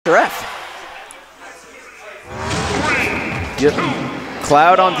Giraffe. Yep.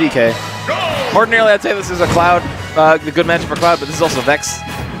 Cloud on DK. Ordinarily, I'd say this is a Cloud, the good matchup for Cloud, but this is also Vex.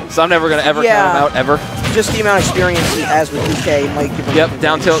 So I'm never going to ever count him out, ever. Just the amount of experience he has with DK might give him. Yep,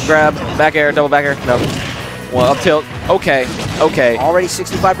 down tilt, grab, back air, double back air. No. Well, up tilt. Okay, okay. Already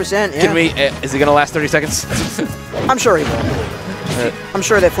 65%, yeah. Can we, is he going to last 30 seconds? I'm sure he will. I'm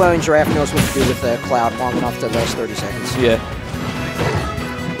sure that Flailing Giraffe knows what to do with the Cloud long enough to last 30 seconds. Yeah.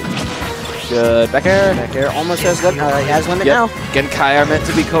 Good. Back air. Back air almost has limit now. Genkai are meant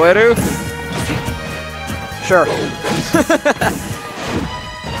to be Koeru. Sure.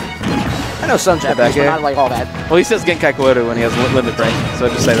 I know some Japanese, but not like all that. Well, he says Genkai Koeru when he has limit break, so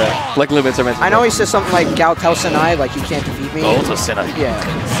just say that. Like limits are meant to be. I know he says something like Gaotao Senai, like you can't defeat me. Gaotao Senai. Yeah.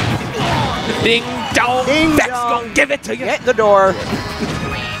 Ding dong. Ding Vex dong. gonna give it to you. Get the door.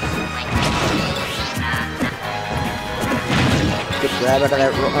 Good grab out of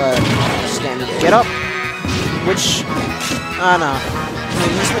that standard get up, which, no. I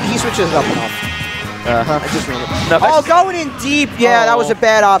mean, he switches it up enough. I just read it. No, going in deep. Yeah, that was a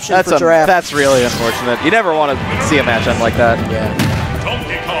bad option for Giraffe. That's really unfortunate. You never want to see a matchup like that. Yeah.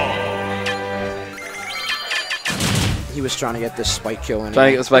 He was trying to get this spike kill in. Trying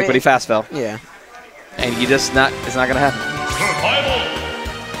to get the spike, but he fast fell. Yeah. And he just it's not going to happen.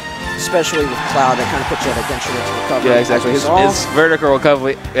 Especially with Cloud, that kind of puts you at a detriment to recovery. Yeah, exactly. His vertical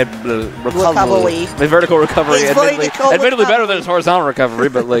recovery. His vertical recovery, admittedly better than his horizontal recovery,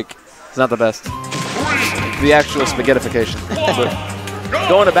 but like, it's not the best. The actual spaghettification. But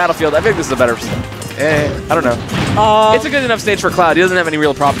going to Battlefield, I think this is a better. I don't know. It's a good enough stage for Cloud. He doesn't have any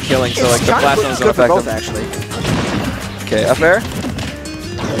real problem killing, so like the flash zone is going to affect him. Actually. Okay, up air.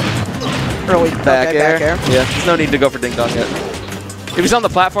 Early back air. Yeah, there's no need to go for ding dong yet. If he's on the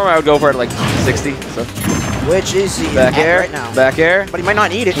platform, I would go for it at like 60. So. Which is he back air right now? Back air. But he might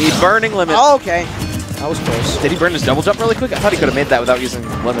not need it. He's burning limit. Oh, okay. That was close. Did he burn his double jump really quick? I thought he could have made that without using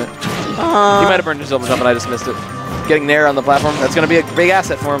limit. He might have burned his double jump, and I just missed it. Getting Nair on the platform, that's going to be a big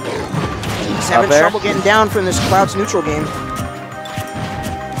asset for him. He's having trouble getting down from this Cloud's neutral game.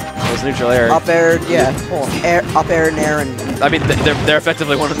 It's neutral air. Up air, yeah. Up air, Nair, and... I mean, they're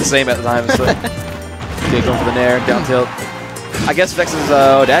effectively one and the same at the time. So. Okay, going for the Nair, down tilt. I guess Vex's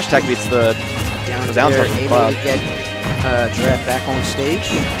dash attack beats the down tilt. Able to get Giraffe back on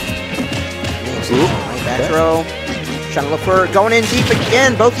stage. Back throw. Trying to look for going in deep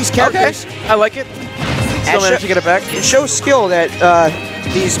again. Both these characters. Okay. I like it. Still managed to get it back. It shows skill that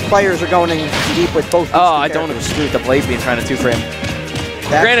these players are going in deep with both. I don't agree with the Blade Beam trying to two-frame.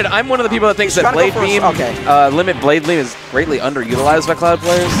 Granted, I'm one of the people that thinks that Blade Beam, limit Blade Beam is greatly underutilized by Cloud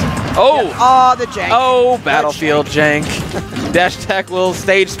players. Oh! Yeah. The jank. Oh, Battlefield jank. Dash attack will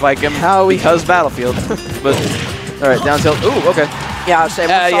stage spike him because Battlefield. But, alright, down tilt. Ooh, okay. Yeah, I was saying.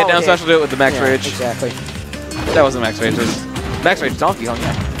 Yeah, down smash will do it with the max rage. Exactly. That wasn't max rage. It was max rage Donkey Kong.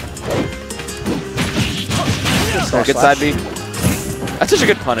 Good side B. That's such a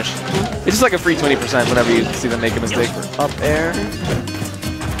good punish. It's just like a free 20% whenever you see them make a mistake. Up air.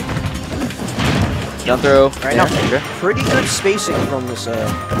 Down throw. Right now, pretty good spacing from this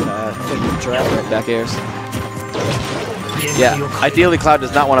Giraffe. Back airs. Yeah, ideally Cloud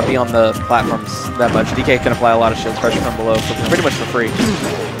does not want to be on the platforms that much. DK can apply a lot of shield pressure from below, pretty much for free.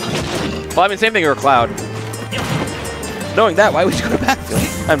 Well, I mean, same thing for Cloud. Knowing that, why would you go to backfield?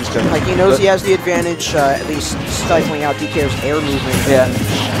 I'm just joking. Like, he knows he has the advantage, at least stifling out DK's air movement. Yeah.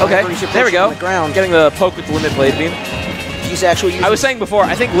 Okay, there we go. Getting the poke with the limit Blade Beam. He's actually using... I was saying before,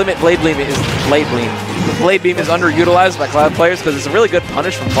 I think limit Blade Beam is Blade Beam. Blade Beam is underutilized by Cloud players because it's a really good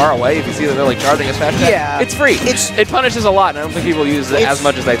punish from far away if you see that they're like charging as fast. Yeah. It's free. It punishes a lot, and I don't think people use it as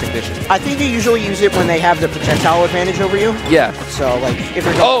much as they think they should. I think they usually use it when they have the projectile advantage over you. Yeah. So, like, if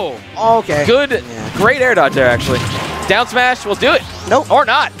you're going... Oh, okay. Good. Yeah. Great air dodge there, actually. Down smash, we'll do it. Nope. Or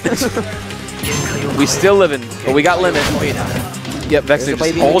not. We still living, but we got limit. Yep, Vex,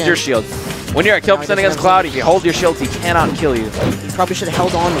 just hold your shield. When you're at kill percent against Cloud, if you hold your shield, he cannot kill you. You probably should have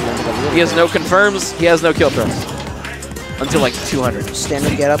held on to him. He has no confirms, he has no kill throws. Until like 200.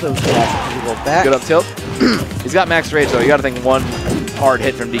 Standing get up, it was good action. He rolled back. Good up tilt. He's got max rage though, you gotta think one hard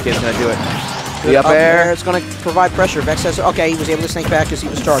hit from DK is gonna do it. The up air. It's gonna provide pressure. Vex says, okay, he was able to sneak back as he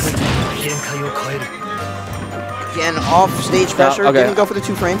was charging. Again, off stage pressure, didn't go for the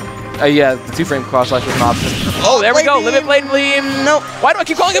two-frame. Yeah, the two-frame cross slash was an option. Oh, there we go, limit Blade Beam. Nope. Why do I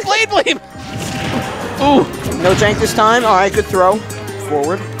keep calling it Blade Beam? Ooh. No jank this time. All right, good throw.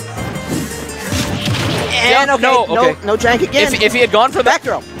 Forward. And no jank again. If he had gone for back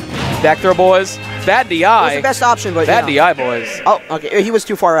throw. Back throw, boys. bad DI. It was the best option, but bad DI, boys. Oh, okay. He was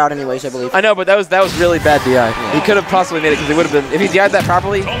too far out, anyways, I believe. I know, but that was really bad DI. Yeah. He could have possibly made it because he would have been if he DI'd that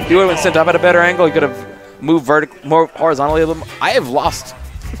properly. He would have been sent up at a better angle. He could have moved more horizontally a little. I have lost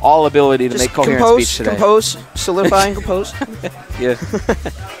all ability to make coherent speech today. Compose, solidify, and compose. Yeah.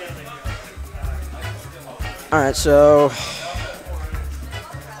 All right, so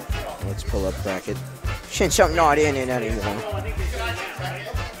let's pull up bracket. Shinshuk not in it anymore.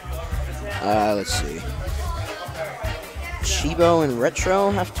 Let's see. Chibo and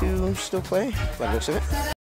Retro have to still play, by the looks of it.